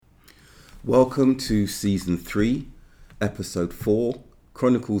Welcome to Season 3, Episode 4,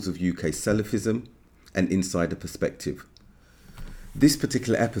 Chronicles of UK Salafism, an Insider Perspective. This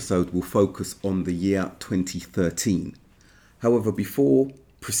particular episode will focus on the year 2013. However, before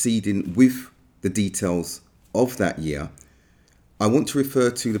proceeding with the details of that year, I want to refer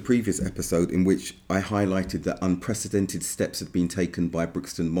to the previous episode in which I highlighted that unprecedented steps had been taken by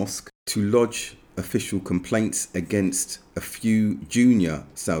Brixton Mosque to lodge official complaints against a few junior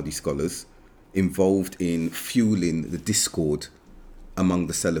Saudi scholars involved in fueling the discord among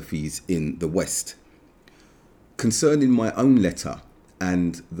the Salafis in the West. Concerning my own letter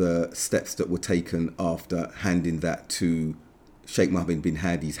and the steps that were taken after handing that to Sheikh Mohammed bin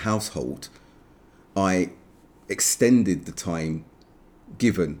Hadi's household, I extended the time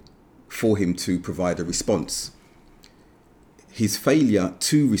given for him to provide a response. His failure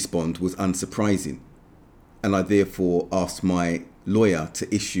to respond was unsurprising, and I therefore asked my lawyer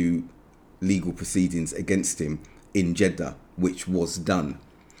to issue legal proceedings against him in Jeddah, which was done.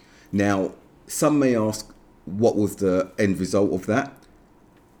 Now, some may ask, what was the end result of that?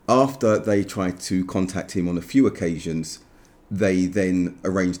 After they tried to contact him on a few occasions, they then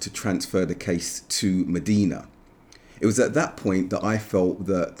arranged to transfer the case to Medina. It was at that point that I felt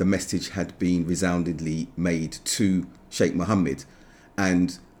that the message had been resoundingly made to Sheikh Mohammed,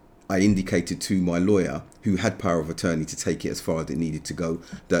 and I indicated to my lawyer, who had power of attorney to take it as far as it needed to go,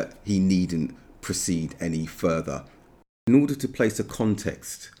 that he needn't proceed any further. In order to place a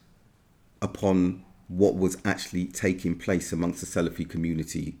context upon what was actually taking place amongst the Salafi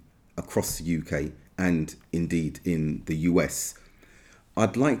community across the UK and indeed in the US,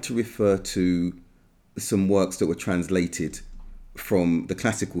 I'd like to refer to some works that were translated from the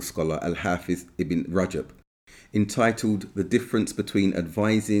classical scholar Al-Hafiz ibn Rajab, entitled The Difference Between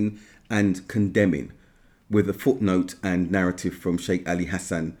Advising and Condemning, with a footnote and narrative from Sheikh Ali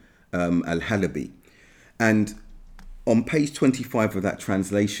Hassan al-Halabi. And on page 25 of that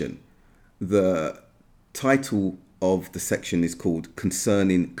translation, the title of the section is called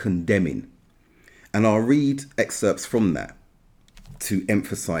Concerning Condemning. And I'll read excerpts from that to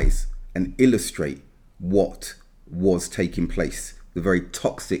emphasize and illustrate what was taking place, the very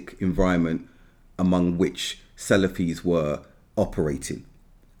toxic environment among which Salafis were operating.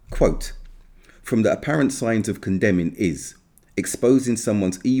 Quote, "From the apparent signs of condemning is exposing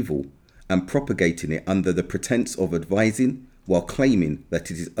someone's evil and propagating it under the pretense of advising, while claiming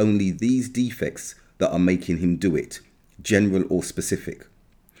that it is only these defects that are making him do it, general or specific.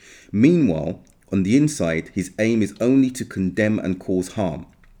 Meanwhile, on the inside, his aim is only to condemn and cause harm.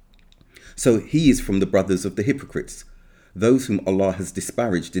 So he is from the brothers of the hypocrites, those whom Allah has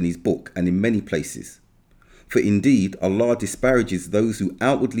disparaged in his book and in many places. For indeed, Allah disparages those who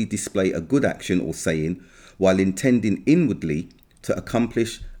outwardly display a good action or saying, while intending inwardly to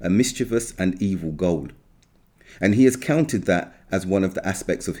accomplish a mischievous and evil goal. And he has counted that as one of the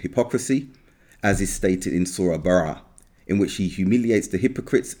aspects of hypocrisy, as is stated in Surah Bara, in which he humiliates the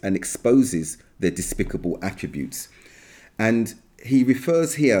hypocrites and exposes their despicable attributes." And he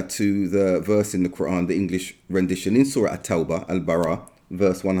refers here to the verse in the Quran, the English rendition in Surah At-Tawbah, Al-Bara,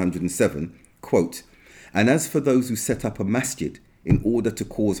 verse 107, quote, "And as for those who set up a masjid in order to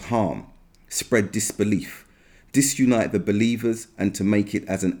cause harm, spread disbelief, disunite the believers, and to make it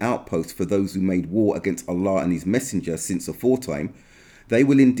as an outpost for those who made war against Allah and his messenger since aforetime, they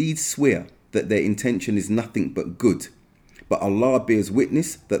will indeed swear that their intention is nothing but good. But Allah bears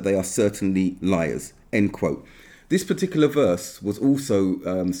witness that they are certainly liars." End quote. This particular verse was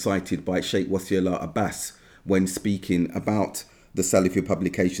also cited by Sheikh Wasiullah Abbas when speaking about the Salafi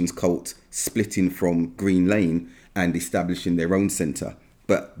publications cult splitting from Green Lane and establishing their own centre.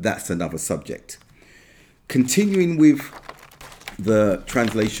 But that's another subject. Continuing with the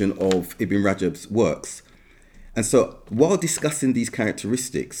translation of Ibn Rajab's works. And so while discussing these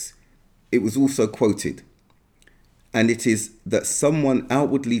characteristics, it was also quoted, "And it is that someone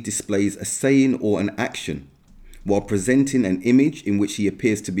outwardly displays a saying or an action while presenting an image in which he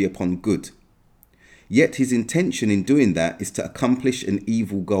appears to be upon good. Yet his intention in doing that is to accomplish an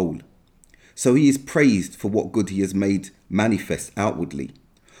evil goal. So he is praised for what good he has made manifest outwardly,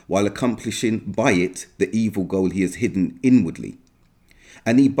 while accomplishing by it the evil goal he has hidden inwardly.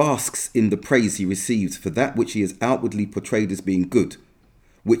 And he basks in the praise he receives for that which he has outwardly portrayed as being good,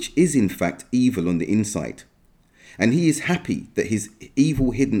 which is in fact evil on the inside. And he is happy that his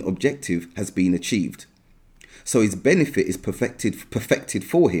evil hidden objective has been achieved. So his benefit is perfected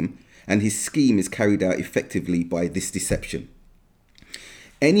for him, and his scheme is carried out effectively by this deception.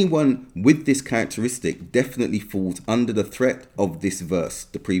 Anyone with this characteristic definitely falls under the threat of this verse,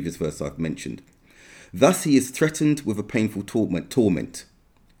 the previous verse I've mentioned. Thus he is threatened with a painful torment.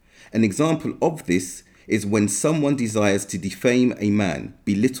 An example of this is when someone desires to defame a man,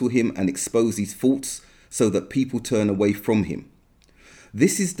 belittle him and expose his faults so that people turn away from him.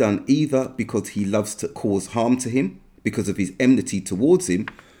 This is done either because he loves to cause harm to him, because of his enmity towards him,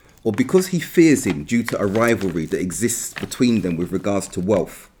 or because he fears him due to a rivalry that exists between them with regards to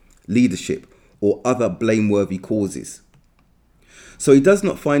wealth, leadership, or other blameworthy causes. So he does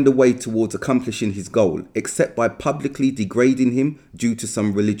not find a way towards accomplishing his goal except by publicly degrading him due to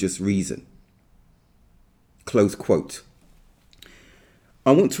some religious reason. Close quote.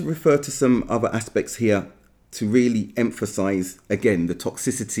 I want to refer to some other aspects here to really emphasize again the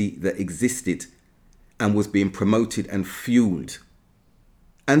toxicity that existed and was being promoted and fueled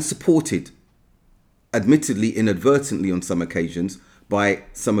and supported, admittedly inadvertently on some occasions, by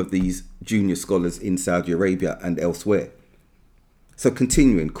some of these junior scholars in Saudi Arabia and elsewhere. So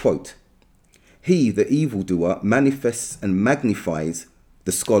continuing, quote, he, the evildoer, manifests and magnifies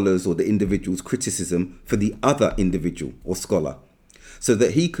the scholar's or the individual's criticism for the other individual or scholar, so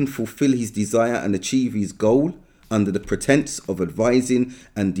that he can fulfill his desire and achieve his goal under the pretense of advising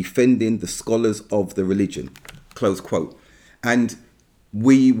and defending the scholars of the religion. Close quote. And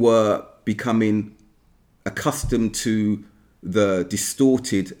we were becoming accustomed to the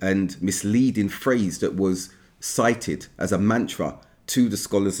distorted and misleading phrase that was cited as a mantra to the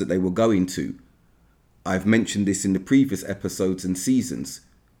scholars that they were going to. I've mentioned this in the previous episodes and seasons.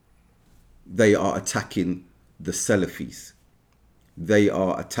 They are attacking the Salafis. They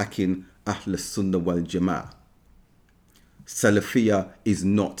are attacking Ahl Sunnah wal Jama'ah. Salafiyah is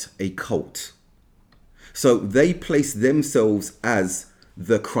not a cult. So they place themselves as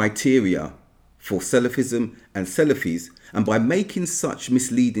the criteria for Salafism and Salafis, and by making such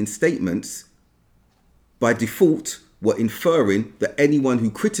misleading statements, by default, were inferring that anyone who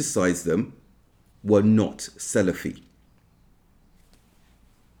criticized them were not Salafi.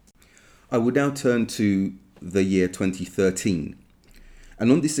 I will now turn to the year 2013.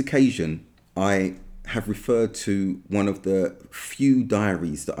 And on this occasion, I have referred to one of the few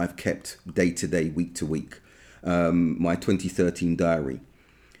diaries that I've kept day to day, week to week, my 2013 diary.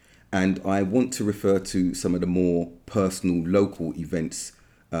 And I want to refer to some of the more personal, local events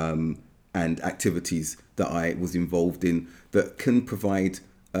and activities that I was involved in that can provide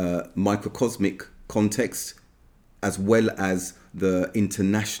microcosmic context as well as the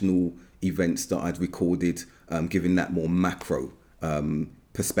international events that I'd recorded, giving that more macro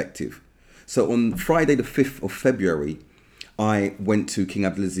perspective. So on Friday the 5th of February, I went to King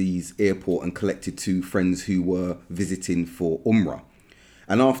Abdulaziz Airport and collected two friends who were visiting for Umrah.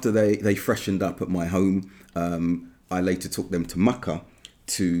 And after they freshened up at my home, I later took them to Makkah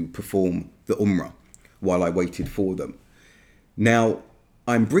to perform the Umrah while I waited for them. Now,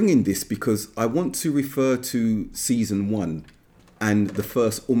 I'm bringing this because I want to refer to season 1 and the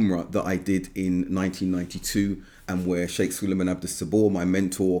first Umrah that I did in 1992, and where Sheikh Suleiman Abdus Sabor, my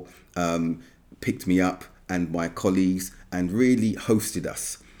mentor, picked me up and my colleagues and really hosted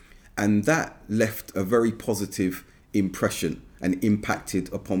us. And that left a very positive impression and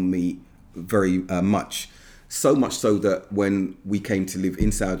impacted upon me very much. So much so that when we came to live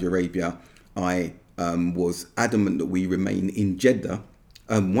in Saudi Arabia, I was adamant that we remain in Jeddah.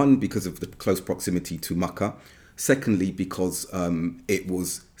 One, because of the close proximity to Makkah. Secondly, because it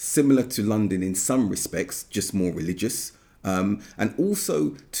was similar to London in some respects, just more religious. And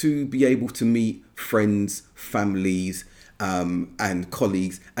also to be able to meet friends, families, and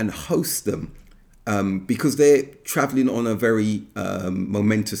colleagues and host them. Because they're traveling on a very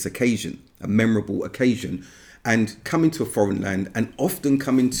momentous occasion, a memorable occasion, and coming to a foreign land and often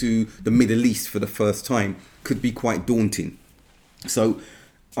coming to the Middle East for the first time could be quite daunting. So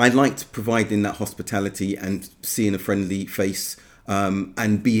I liked providing that hospitality and seeing a friendly face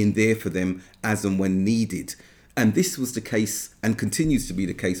and being there for them as and when needed. And this was the case and continues to be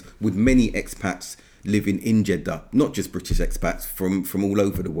the case with many expats living in Jeddah, not just British expats from all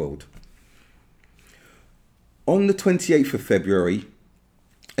over the world. On the 28th of February,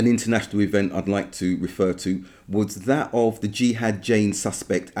 an international event I'd like to refer to was that of the Jihad Jane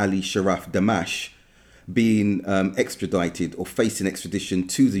suspect Ali Sharaf Damash being extradited or facing extradition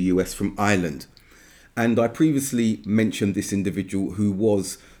to the US from Ireland. And I previously mentioned this individual who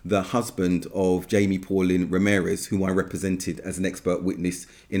was the husband of Jamie Pauline Ramirez, who I represented as an expert witness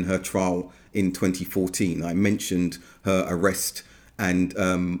in her trial in 2014. I mentioned her arrest and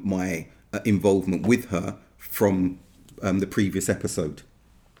my involvement with her from the previous episode.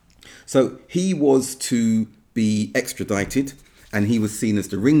 So he was to be extradited and he was seen as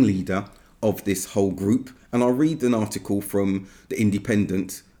the ringleader of this whole group. And I'll read an article from the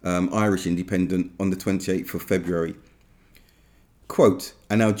Independent, Irish Independent, on the 28th of February. Quote,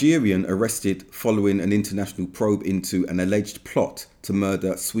 an Algerian arrested following an international probe into an alleged plot to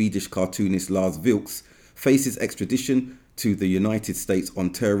murder Swedish cartoonist Lars Vilks faces extradition to the United States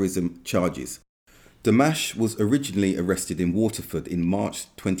on terrorism charges. Damash was originally arrested in Waterford in March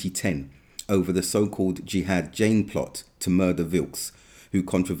 2010 over the so-called Jihad Jane plot to murder Vilks, who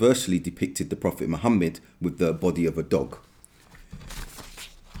controversially depicted the Prophet Muhammad with the body of a dog.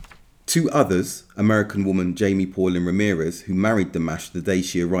 Two others, American woman Jamie Pauline Ramirez, who married Damash the day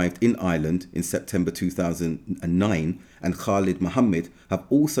she arrived in Ireland in September 2009, and Khalid Mohammed, have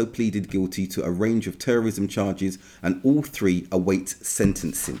also pleaded guilty to a range of terrorism charges, and all three await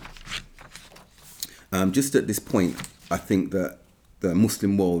sentencing. Just at this point, I think that the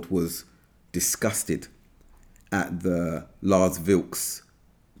Muslim world was disgusted at the Lars Vilks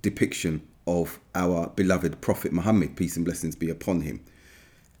depiction of our beloved Prophet Muhammad, peace and blessings be upon him.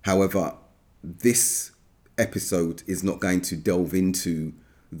 However, this episode is not going to delve into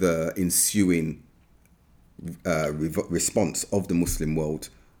the ensuing response of the Muslim world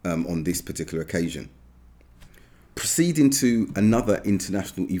on this particular occasion. Proceeding to another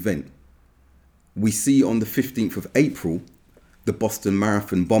international event, we see on the 15th of April the Boston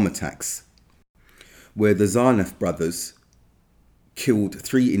Marathon bomb attacks, where the Zarnef brothers killed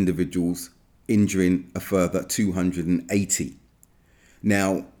 3 individuals, injuring a further 280.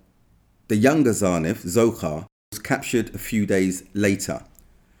 Now, the younger Zarnef, Zohar, was captured a few days later.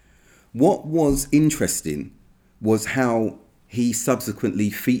 What was interesting was how he subsequently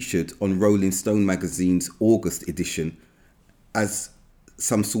featured on Rolling Stone magazine's August edition as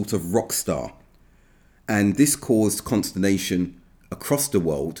some sort of rock star. And this caused consternation across the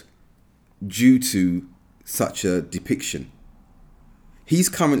world due to such a depiction. He's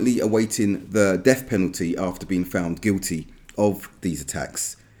currently awaiting the death penalty after being found guilty of these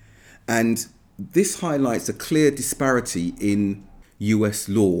attacks. And this highlights a clear disparity in US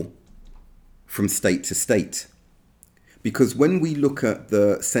law from state to state. Because when we look at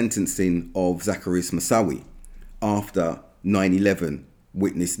the sentencing of Zacarias Moussaoui after 9/11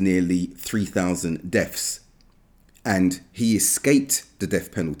 witnessed nearly 3,000 deaths, and he escaped the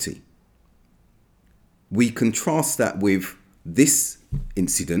death penalty, we contrast that with this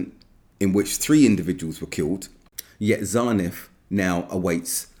incident in which 3 individuals were killed, yet Zarnef now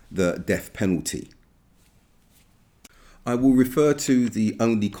awaits the death penalty. I will refer to the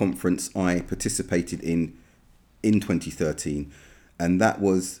only conference I participated in 2013, and that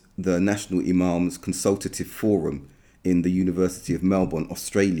was the National Imams Consultative Forum in the University of Melbourne,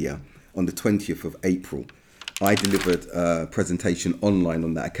 Australia, on the 20th of April. I delivered a presentation online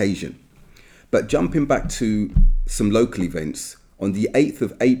on that occasion. But jumping back to some local events, on the 8th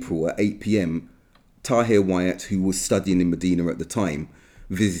of April at 8 p.m, Tahir Wyatt, who was studying in Medina at the time,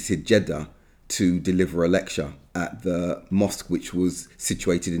 visited Jeddah to deliver a lecture at the mosque which was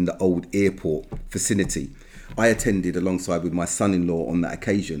situated in the old airport vicinity. I attended alongside with my son-in-law on that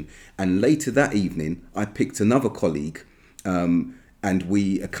occasion, and later that evening I picked another colleague and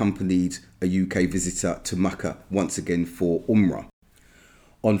we accompanied a UK visitor to Makkah once again for Umrah.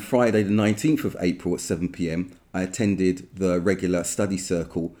 On Friday the 19th of April at 7 p.m, I attended the regular study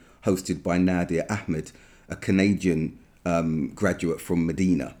circle hosted by Nadia Ahmed, a Canadian graduate from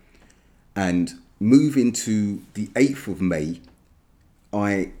Medina. And moving to the 8th of May,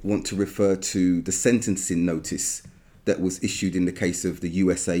 I want to refer to the sentencing notice that was issued in the case of the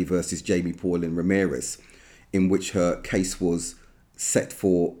USA versus Jamie Pauline Ramirez, in which her case was set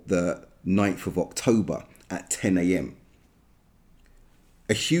for the 9th of October at 10 a.m.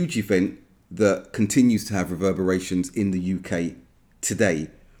 A huge event that continues to have reverberations in the UK today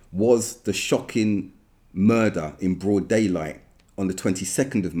was the shocking murder in broad daylight on the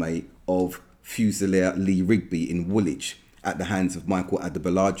 22nd of May of Fusilier Lee Rigby in Woolwich at the hands of Michael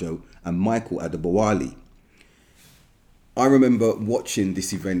Adebolajo and Michael Adebowale. I remember watching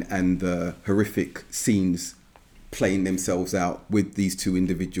this event and the horrific scenes playing themselves out with these 2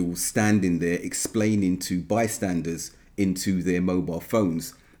 individuals standing there explaining to bystanders into their mobile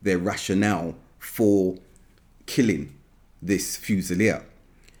phones their rationale for killing this Fusilier.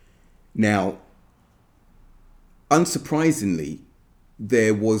 Now, unsurprisingly,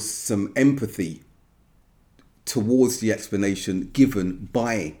 there was some empathy towards the explanation given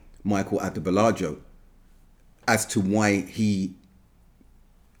by Michael Adebolajo as to why he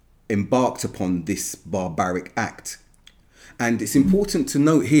embarked upon this barbaric act. And it's important to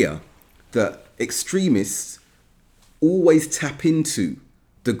note here that extremists always tap into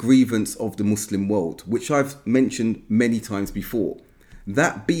the grievance of the Muslim world, which I've mentioned many times before,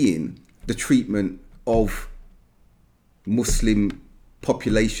 that being the treatment of Muslim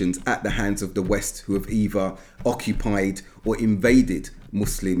populations at the hands of the West, who have either occupied or invaded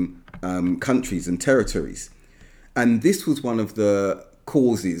Muslim countries and territories. And this was one of the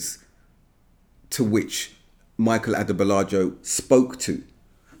causes to which Michael Adebolajo spoke to.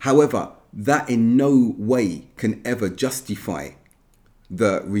 However, that in no way can ever justify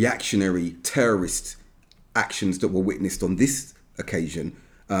the reactionary terrorist actions that were witnessed on this occasion,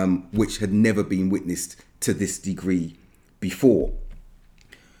 which had never been witnessed to this degree before.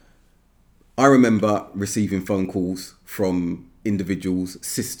 I remember receiving phone calls from individuals,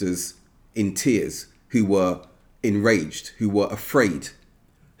 sisters in tears, who were enraged, who were afraid,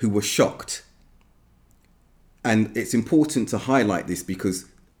 who were shocked. And it's important to highlight this because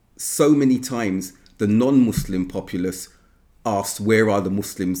so many times the non-Muslim populace asked, where are the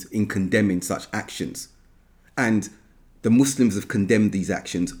Muslims in condemning such actions? And the Muslims have condemned these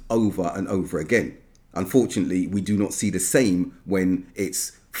actions over and over again. Unfortunately, we do not see the same when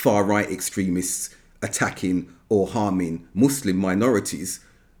it's far-right extremists attacking or harming Muslim minorities,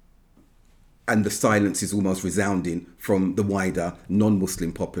 and the silence is almost resounding from the wider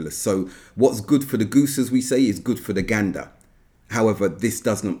non-Muslim populace. So what's good for the goose, as we say, is good for the gander. However, this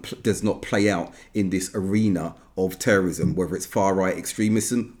does not play out in this arena of terrorism, whether it's far-right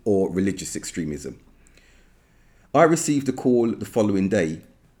extremism or religious extremism. I received a call the following day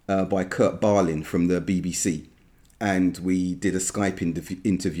by Kurt Barlin from the BBC, and we did a Skype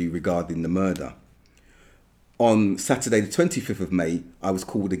interview regarding the murder. On Saturday the 25th of May, I was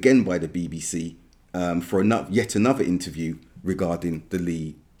called again by the BBC for yet another interview regarding the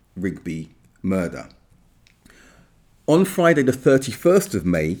Lee Rigby murder. On Friday the 31st of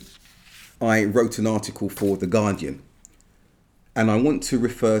May, I wrote an article for The Guardian, and I want to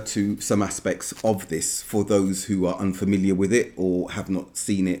refer to some aspects of this for those who are unfamiliar with it or have not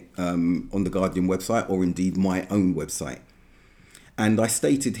seen it on The Guardian website, or indeed my own website. And I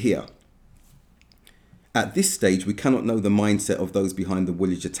stated here, at this stage, we cannot know the mindset of those behind the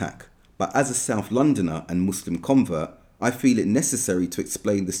Woolwich attack, but as a South Londoner and Muslim convert, I feel it necessary to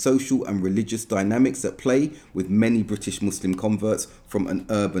explain the social and religious dynamics at play with many British Muslim converts from an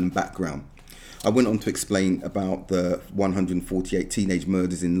urban background. I went on to explain about the 148 teenage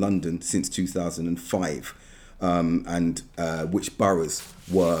murders in London since 2005, and which boroughs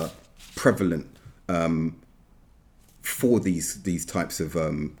were prevalent for these types of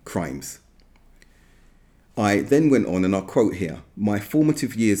crimes. I then went on, and I'll quote here, "My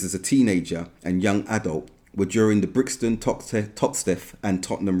formative years as a teenager and young adult were during the Brixton, Toxteth and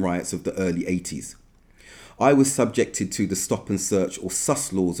Tottenham riots of the early 80s. I was subjected to the stop and search or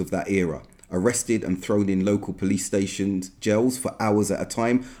sus laws of that era, arrested and thrown in local police stations, jails for hours at a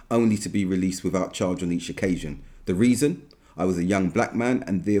time, only to be released without charge on each occasion. The reason? I was a young black man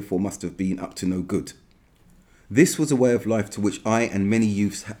and therefore must have been up to no good. This was a way of life to which I and many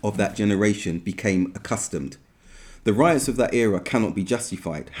youths of that generation became accustomed. The riots of that era cannot be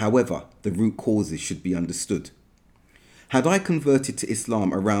justified. However, the root causes should be understood. Had I converted to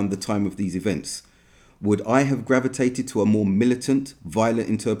Islam around the time of these events, would I have gravitated to a more militant, violent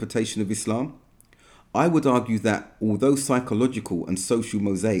interpretation of Islam? I would argue that although psychological and social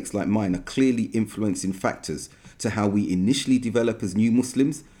mosaics like mine are clearly influencing factors to how we initially develop as new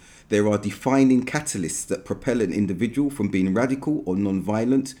Muslims, there are defining catalysts that propel an individual from being radical or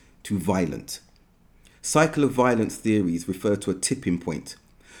non-violent to violent. Cycle of violence theories refer to a tipping point,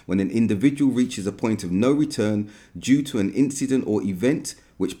 when an individual reaches a point of no return due to an incident or event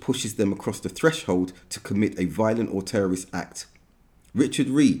which pushes them across the threshold to commit a violent or terrorist act. Richard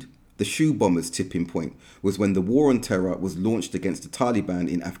Reid, the shoe bombers' tipping point, was when the war on terror was launched against the Taliban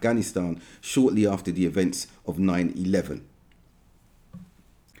in Afghanistan shortly after the events of 9/11.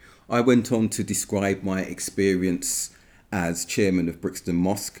 I went on to describe my experience as chairman of Brixton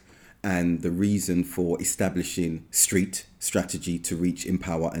Mosque and the reason for establishing street strategy to reach,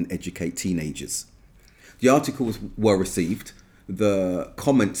 empower and educate teenagers. The articles were received. The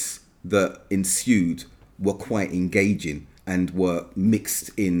comments that ensued were quite engaging and were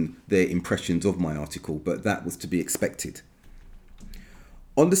mixed in their impressions of my article, but that was to be expected.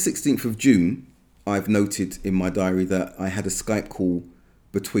 On the 16th of June, I've noted in my diary that I had a Skype call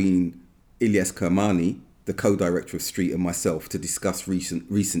between Ilyas Kermani, the co-director of Street, and myself to discuss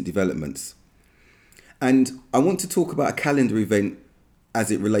recent developments. And I want to talk about a calendar event as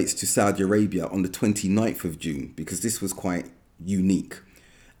it relates to Saudi Arabia on the 29th of June, because this was quite unique.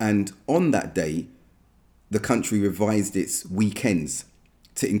 And on that day, the country revised its weekends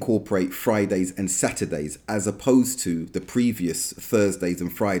to incorporate Fridays and Saturdays, as opposed to the previous Thursdays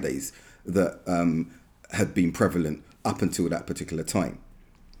and Fridays that had been prevalent up until that particular time.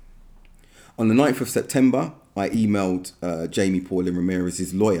 On the 9th of September, I emailed Jamie Pauline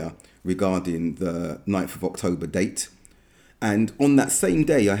Ramirez's lawyer regarding the 9th of October date. And on that same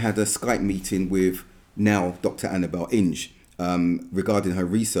day, I had a Skype meeting with now Dr. Annabel Inge regarding her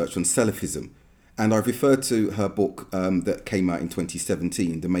research on Salafism. And I referred to her book that came out in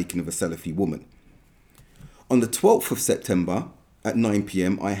 2017, The Making of a Salafi Woman. On the 12th of September at 9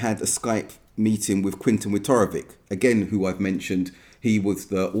 p.m, I had a Skype meeting with Quinton Witorovic, again, who I've mentioned. He was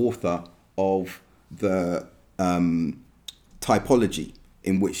the author of the typology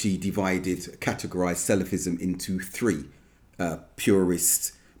in which he categorized Salafism into three: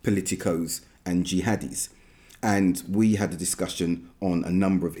 purists, politicos, and jihadis. And we had a discussion on a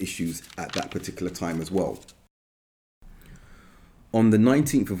number of issues at that particular time as well. On the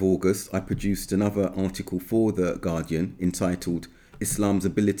 19th of August, I produced another article for The Guardian entitled "Islam's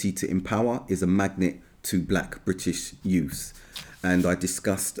Ability to Empower is a Magnet to Black British Youth." And I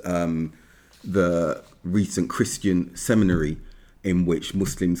discussed the recent Christian seminary in which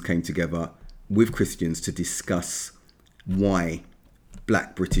Muslims came together with Christians to discuss why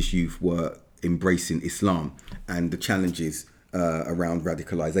Black British youth were embracing Islam and the challenges around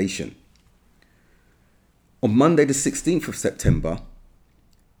radicalization. On Monday the 16th of September,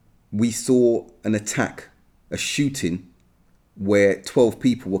 we saw an attack, a shooting, where 12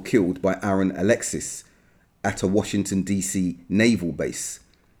 people were killed by Aaron Alexis at a Washington, D.C. naval base.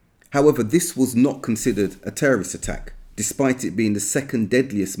 However, this was not considered a terrorist attack, despite it being the second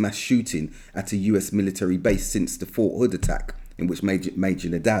deadliest mass shooting at a US military base since the Fort Hood attack, in which Major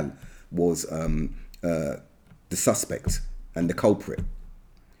Nadal was the suspect and the culprit.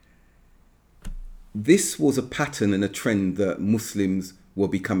 This was a pattern and a trend that Muslims were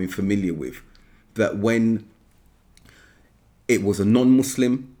becoming familiar with, that when it was a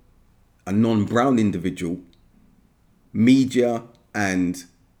non-Muslim, a non-brown individual, media and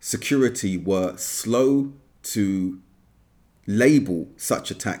security were slow to label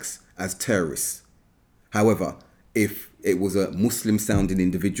such attacks as terrorists. However, if it was a Muslim-sounding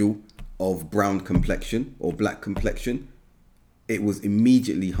individual of brown complexion or black complexion, it was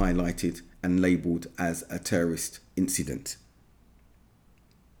immediately highlighted and labelled as a terrorist incident.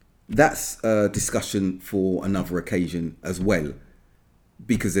 That's a discussion for another occasion as well,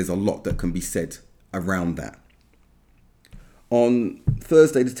 because there's a lot that can be said around that. On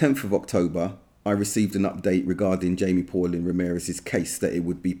Thursday, the 10th of October, I received an update regarding Jamie Pauline Ramirez's case that it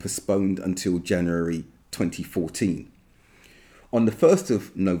would be postponed until January 2014. On the 1st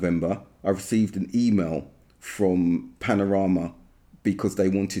of November, I received an email from Panorama because they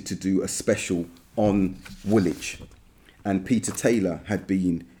wanted to do a special on Woolwich, and Peter Taylor had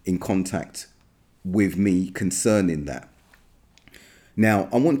been in contact with me concerning that. Now,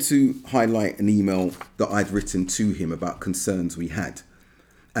 I want to highlight an email that I'd written to him about concerns we had.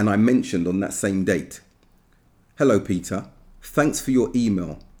 And I mentioned on that same date, "Hello, Peter. Thanks for your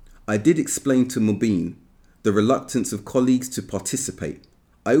email. I did explain to Mubin the reluctance of colleagues to participate.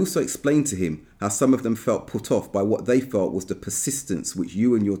 I also explained to him how some of them felt put off by what they felt was the persistence which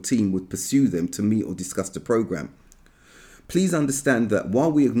you and your team would pursue them to meet or discuss the program. Please understand that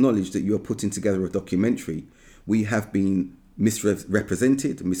while we acknowledge that you are putting together a documentary, we have been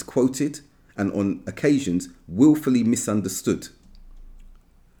misrepresented, misquoted, and on occasions willfully misunderstood."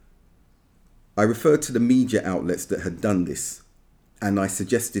 I referred to the media outlets that had done this, and I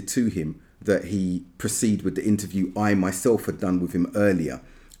suggested to him that he proceed with the interview I myself had done with him earlier,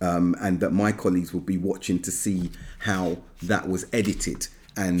 and that my colleagues would be watching to see how that was edited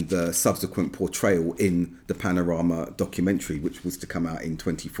and the subsequent portrayal in the Panorama documentary, which was to come out in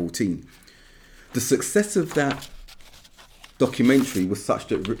 2014. The success of that documentary was such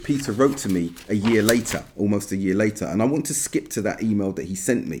that Peter wrote to me almost a year later, and I want to skip to that email that he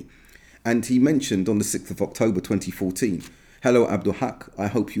sent me. And he mentioned on the 6th of October 2014, "Hello Abdul Haq, I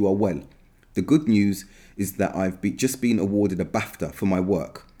hope you are well. The good news is that I've just been awarded a BAFTA for my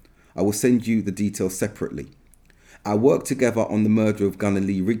work. I will send you the details separately. Our work together on the murder of Gunnar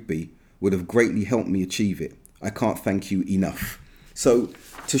Lee Rigby would have greatly helped me achieve it. I can't thank you enough." So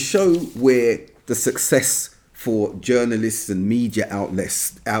to show where the success for journalists and media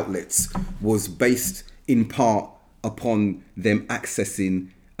outlets was based in part upon them accessing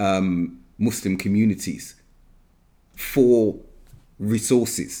Muslim communities for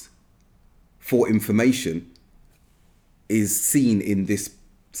resources, for information, is seen in this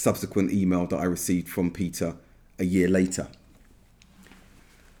subsequent email that I received from Peter a year later.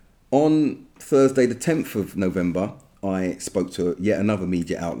 On Thursday, the 10th of November, I spoke to yet another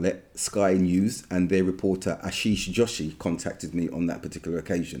media outlet, Sky News, and their reporter Ashish Joshi contacted me on that particular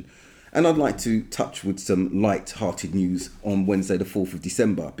occasion. And I'd like to touch with some light-hearted news on Wednesday the 4th of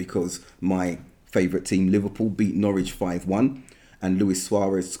December, because my favourite team, Liverpool, beat Norwich 5-1, and Luis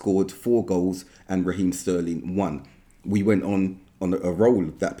Suarez scored 4 goals and Raheem Sterling 1. We went on a roll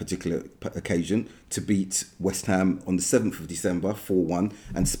that particular occasion to beat West Ham on the 7th of December 4-1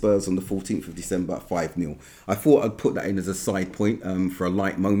 and Spurs on the 14th of December 5-0. I thought I'd put that in as a side point for a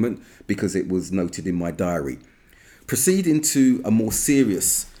light moment because it was noted in my diary. Proceeding to a more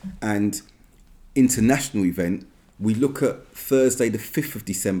serious and international event, we look at Thursday the 5th of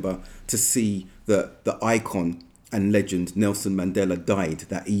December to see that the icon and legend Nelson Mandela died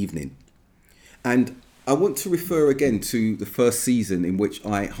that evening. And I want to refer again to the first season in which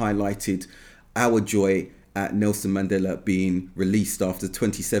I highlighted our joy at Nelson Mandela being released after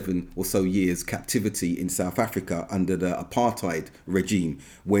 27 or so years captivity in South Africa under the apartheid regime,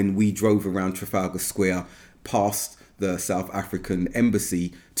 when we drove around Trafalgar Square past the South African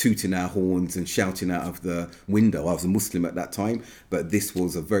embassy, tooting our horns and shouting out of the window. I was a Muslim at that time, but this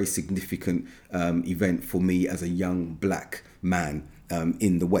was a very significant event for me as a young black man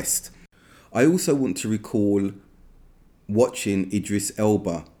in the West. I also want to recall watching Idris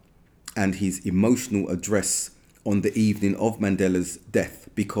Elba and his emotional address on the evening of Mandela's death,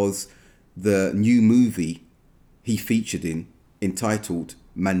 because the new movie he featured in, entitled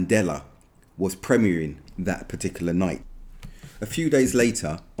Mandela, was premiering that particular night. A few days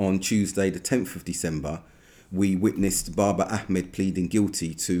later, on Tuesday the 10th of December, we witnessed Baba Ahmed pleading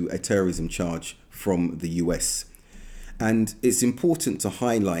guilty to a terrorism charge from the US. And it's important to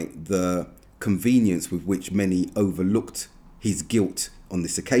highlight the convenience with which many overlooked his guilt on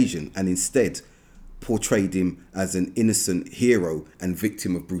this occasion and instead portrayed him as an innocent hero and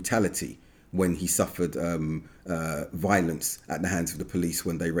victim of brutality when he suffered violence at the hands of the police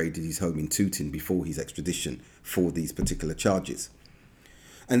when they raided his home in Tooting before his extradition for these particular charges.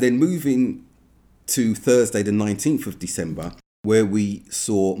 And then moving to Thursday the 19th of December, where we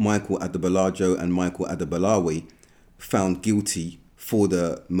saw Michael Adebolajo and Michael Adebolawe found guilty for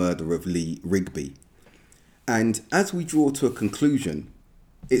the murder of Lee Rigby. And as we draw to a conclusion,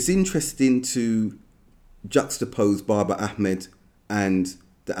 it's interesting to juxtapose Baba Ahmed and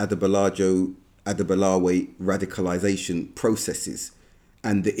the Adebolajo Adebolawe radicalization processes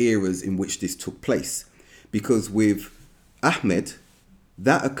and the eras in which this took place. Because with Ahmed,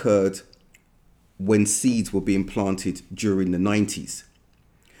 that occurred when seeds were being planted during the 90s.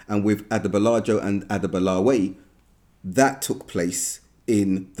 And with Adebolajo and Adebolawe, that took place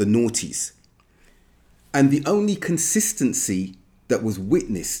in the noughties. And the only consistency that was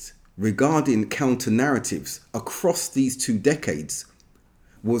witnessed regarding counter-narratives across these 2 decades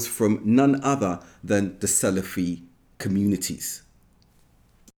was from none other than the Salafi communities.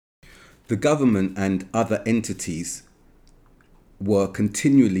 The government and other entities were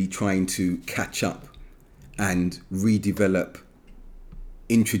continually trying to catch up and redevelop,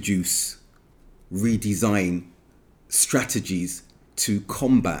 introduce, redesign strategies to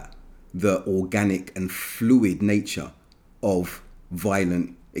combat the organic and fluid nature of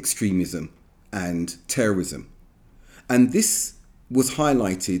violent extremism and terrorism. And this was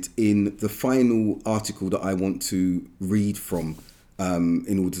highlighted in the final article that I want to read from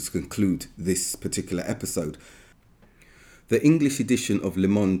in order to conclude this particular episode. The English edition of Le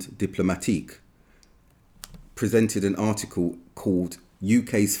Monde Diplomatique presented an article called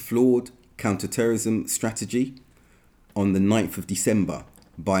UK's Flawed Counterterrorism Strategy on the 9th of December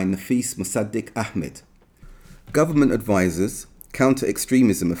by Nafis Mossadegh Ahmed. Government advisors,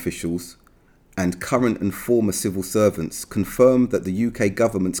 counter-extremism officials and current and former civil servants confirmed that the UK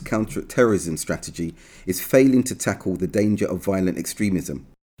government's counter-terrorism strategy is failing to tackle the danger of violent extremism.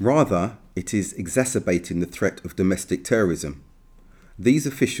 Rather, it is exacerbating the threat of domestic terrorism. These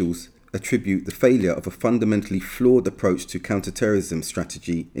officials attribute the failure of a fundamentally flawed approach to counter-terrorism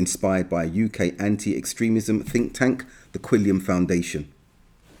strategy inspired by a UK anti-extremism think tank, the Quilliam Foundation.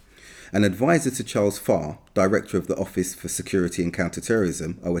 An advisor to Charles Farr, Director of the Office for Security and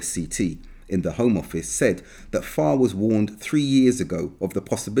Counter-Terrorism, OSCT, in the Home Office, said that Farr was warned 3 years ago of the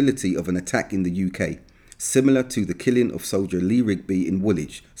possibility of an attack in the UK, similar to the killing of soldier Lee Rigby in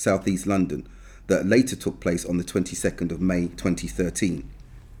Woolwich, South East London, that later took place on the 22nd of May 2013.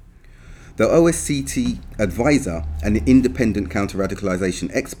 The OSCT advisor, an independent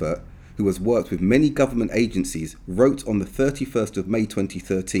counter-radicalisation expert who has worked with many government agencies, wrote on the 31st of May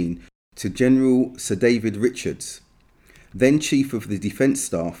 2013 to General Sir David Richards, then Chief of the Defence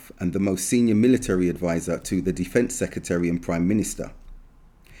Staff and the most senior military advisor to the Defence Secretary and Prime Minister.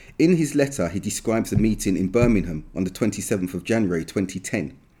 In his letter, he describes a meeting in Birmingham on the 27th of January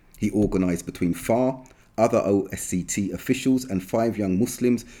 2010 he organised between Farr, other OSCT officials, and 5 young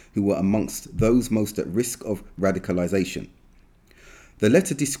Muslims who were amongst those most at risk of radicalization. The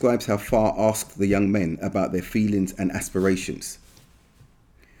letter describes how Farr asked the young men about their feelings and aspirations.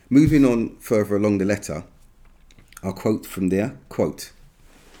 Moving on further along the letter, I'll quote from there, quote,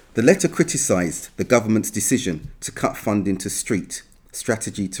 "The letter criticised the government's decision to cut funding to Street,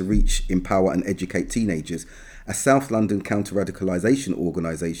 Strategy to Reach, Empower and Educate Teenagers, a South London counter-radicalisation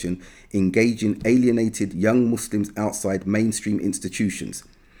organisation engaging alienated young Muslims outside mainstream institutions,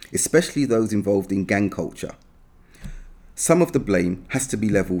 especially those involved in gang culture. Some of the blame has to be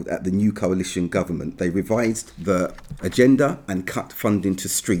levelled at the new coalition government. They revised the agenda and cut funding to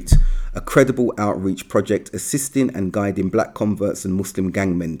Street, a credible outreach project assisting and guiding black converts and Muslim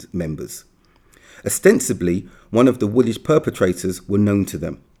gang members. Ostensibly, one of the Woolwich perpetrators were known to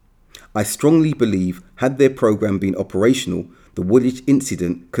them. I strongly believe had their programme been operational, the Woolwich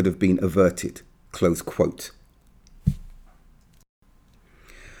incident could have been averted." Close quote.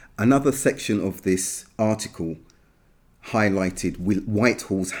 Another section of this article highlighted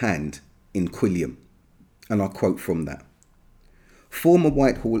Whitehall's hand in Quilliam, and I'll quote from that. "Former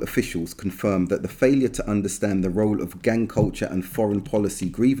Whitehall officials confirmed that the failure to understand the role of gang culture and foreign policy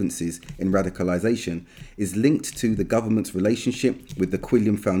grievances in radicalisation is linked to the government's relationship with the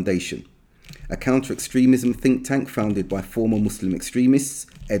Quilliam Foundation, a counter-extremism think tank founded by former Muslim extremists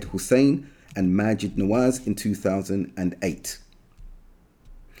Ed Hussein and Majid Nawaz in 2008.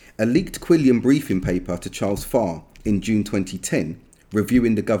 A leaked Quilliam briefing paper to Charles Farr in June 2010,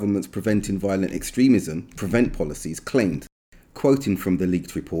 reviewing the government's Preventing Violent Extremism (PREVENT) policies, claimed, quoting from the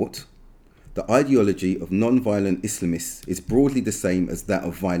leaked report, "The ideology of non-violent Islamists is broadly the same as that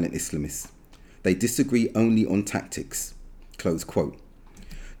of violent Islamists. They disagree only on tactics." Close quote.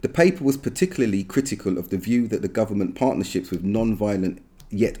 The paper was particularly critical of the view that the government partnerships with non-violent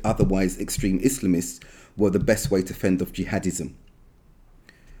yet otherwise extreme Islamists were the best way to fend off jihadism.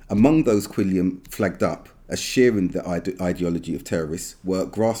 Among those Quilliam flagged up as sharing the ideology of terrorists were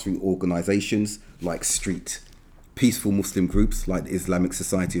grassroots organisations like Street, peaceful Muslim groups like the Islamic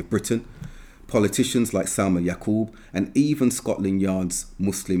Society of Britain, politicians like Salma Yaqub, and even Scotland Yard's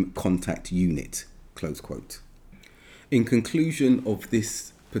Muslim Contact Unit. Close quote. In conclusion of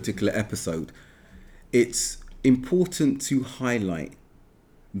this particular episode, it's important to highlight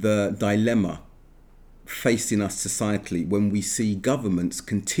the dilemma facing us societally when we see governments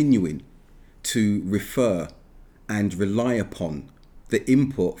continuing to refer and rely upon the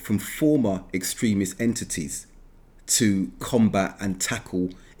input from former extremist entities to combat and tackle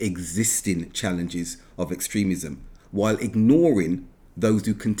existing challenges of extremism, while ignoring those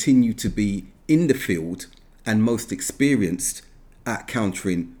who continue to be in the field and most experienced at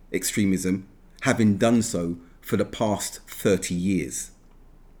countering extremism, having done so for the past 30 years.